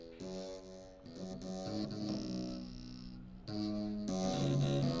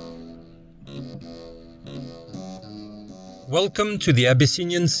Welcome to the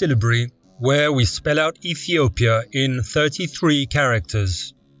Abyssinian Syllabary, where we spell out Ethiopia in 33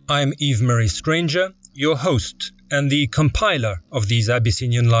 characters. I'm Yves-Marie Stranger, your host and the compiler of these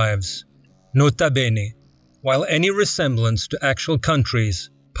Abyssinian lives. Nota bene, while any resemblance to actual countries,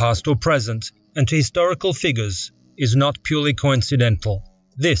 past or present, and to historical figures is not purely coincidental,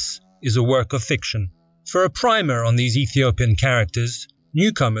 this is a work of fiction. For a primer on these Ethiopian characters,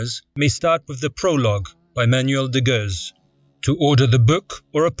 newcomers may start with the prologue by Manuel de Goes. To order the book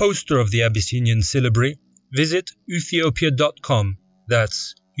or a poster of the Abyssinian Syllabary, visit uthiopia.com.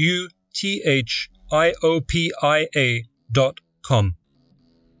 That's uthiopia.com.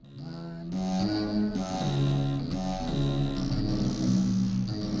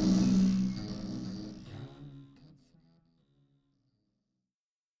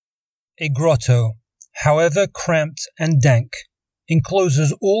 A grotto, however cramped and dank,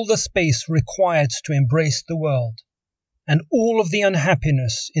 encloses all the space required to embrace the world, and all of the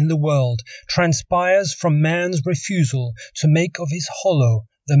unhappiness in the world transpires from man's refusal to make of his hollow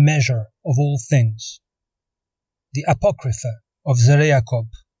the measure of all things. The Apocrypha of Zereakob.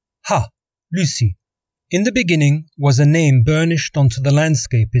 Ha! Lucy. In the beginning was a name burnished onto the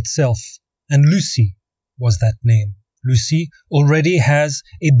landscape itself, and Lucy was that name. Lucy already has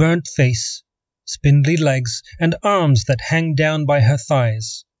a burnt face, spindly legs, and arms that hang down by her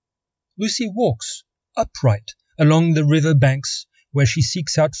thighs. Lucy walks upright along the river banks where she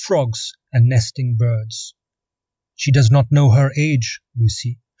seeks out frogs and nesting birds. She does not know her age,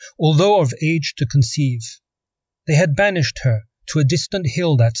 Lucy, although of age to conceive. They had banished her to a distant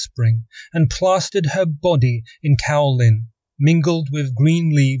hill that spring and plastered her body in kaolin, mingled with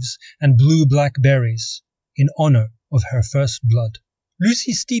green leaves and blue-black berries, in honor of her first blood.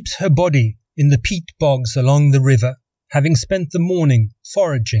 Lucy steeps her body in the peat bogs along the river, having spent the morning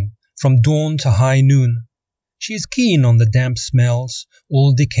foraging from dawn to high noon. She is keen on the damp smells,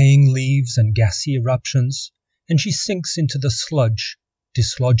 all decaying leaves and gassy eruptions, and she sinks into the sludge,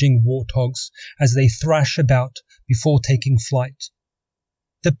 dislodging warthogs as they thrash about before taking flight.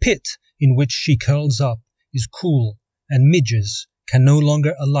 The pit in which she curls up is cool, and midges can no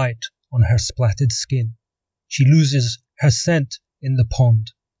longer alight on her splattered skin. She loses her scent in the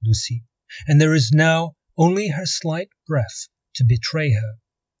pond, Lucy, and there is now only her slight breath to betray her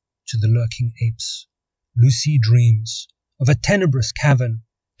to the lurking apes. Lucy dreams of a tenebrous cavern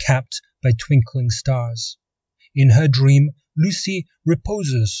capped by twinkling stars. In her dream, Lucy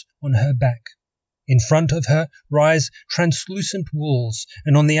reposes on her back. In front of her rise translucent walls,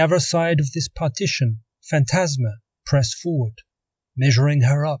 and on the other side of this partition, phantasma press forward, measuring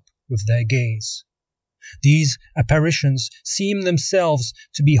her up with their gaze. These apparitions seem themselves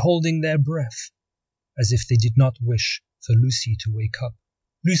to be holding their breath, as if they did not wish for Lucy to wake up.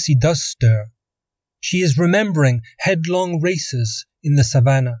 Lucy does stir. She is remembering headlong races in the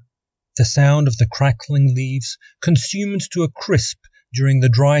savannah, the sound of the crackling leaves consumed to a crisp during the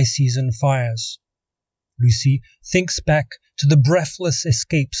dry season fires. Lucy thinks back to the breathless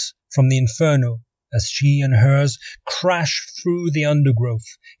escapes from the inferno as she and hers crash through the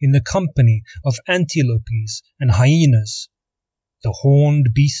undergrowth in the company of antelopes and hyenas, the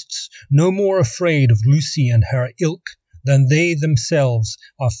horned beasts no more afraid of Lucy and her ilk than they themselves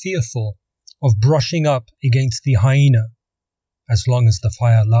are fearful of brushing up against the hyena, as long as the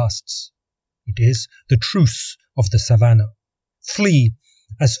fire lasts. It is the truce of the savannah. Flee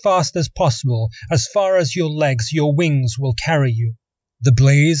as fast as possible, as far as your legs, your wings will carry you. The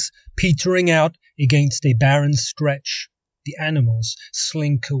blaze petering out against a barren stretch, the animals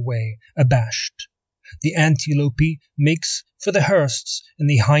slink away, abashed. The antelope makes for the hearsts and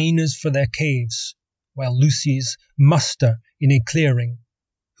the hyenas for their caves, while Lucy's muster in a clearing.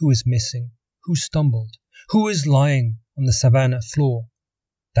 Who is missing? Who stumbled? Who is lying on the savannah floor?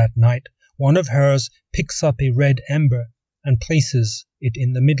 That night, one of hers picks up a red ember and places it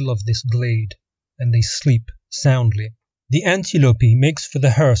in the middle of this glade, and they sleep soundly. The antelope makes for the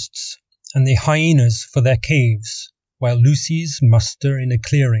hearsts, and the hyenas for their caves, while Lucy's muster in a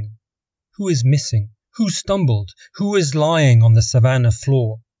clearing. Who is missing? Who stumbled? Who is lying on the savannah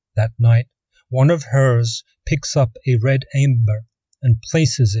floor? That night, one of hers picks up a red ember and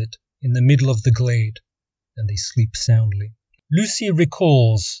places it in the middle of the glade, and they sleep soundly. Lucy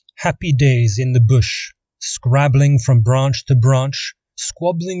recalls happy days in the bush, scrabbling from branch to branch,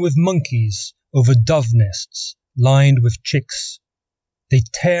 squabbling with monkeys over dove nests lined with chicks. They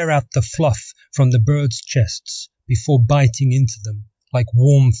tear out the fluff from the birds' chests before biting into them like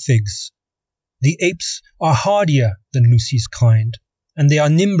warm figs. The apes are hardier than Lucy's kind, and they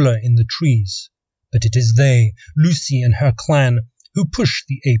are nimbler in the trees, but it is they, Lucy and her clan, who push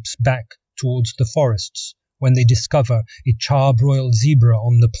the apes back towards the forests when they discover a charbroiled zebra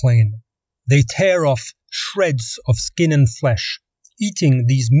on the plain. They tear off shreds of skin and flesh, eating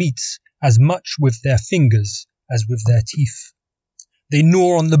these meats as much with their fingers as with their teeth. They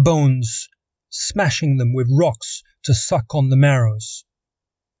gnaw on the bones, smashing them with rocks to suck on the marrows.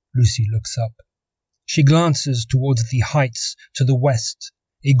 Lucy looks up. She glances towards the heights to the west,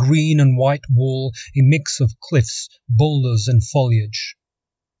 a green and white wall, a mix of cliffs, boulders and foliage.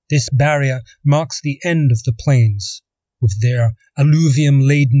 This barrier marks the end of the plains, with their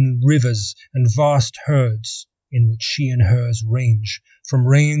alluvium-laden rivers and vast herds, in which she and hers range, from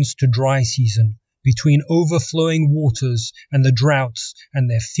rains to dry season, between overflowing waters and the droughts and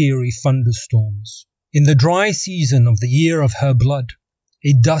their fiery thunderstorms. In the dry season of the year of her blood,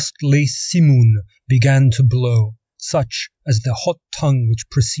 a dust-laced simoon began to blow, such as the hot tongue which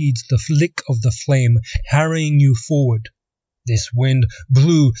precedes the lick of the flame harrying you forward. This wind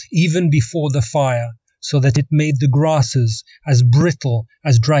blew even before the fire, so that it made the grasses as brittle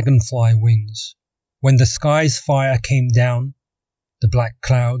as dragonfly wings. When the sky's fire came down, the black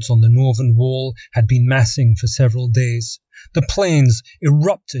clouds on the northern wall had been massing for several days. The plains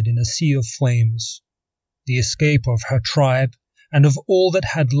erupted in a sea of flames. The escape of her tribe and of all that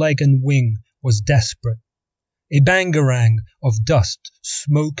had leg and wing was desperate. A bangarang of dust,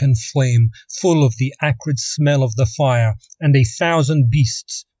 smoke and flame, full of the acrid smell of the fire, and 1,000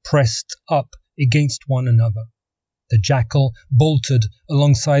 beasts pressed up against one another. The jackal bolted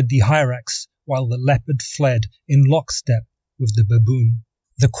alongside the hyrax, while the leopard fled in lockstep with the baboon.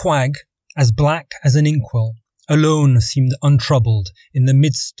 The quag, as black as an inkwell, alone seemed untroubled in the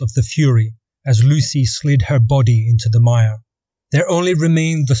midst of the fury as Lucy slid her body into the mire. There only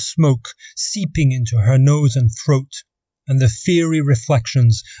remained the smoke seeping into her nose and throat, and the fiery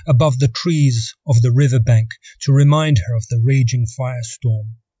reflections above the trees of the riverbank to remind her of the raging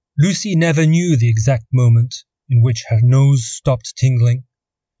firestorm. Lucy never knew the exact moment in which her nose stopped tingling.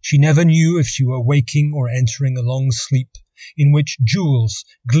 She never knew if she were waking or entering a long sleep in which jewels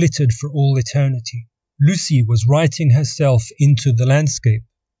glittered for all eternity. Lucy was writing herself into the landscape,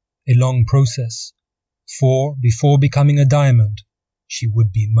 a long process, for before becoming a diamond, she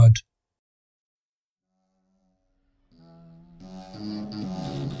would be mud.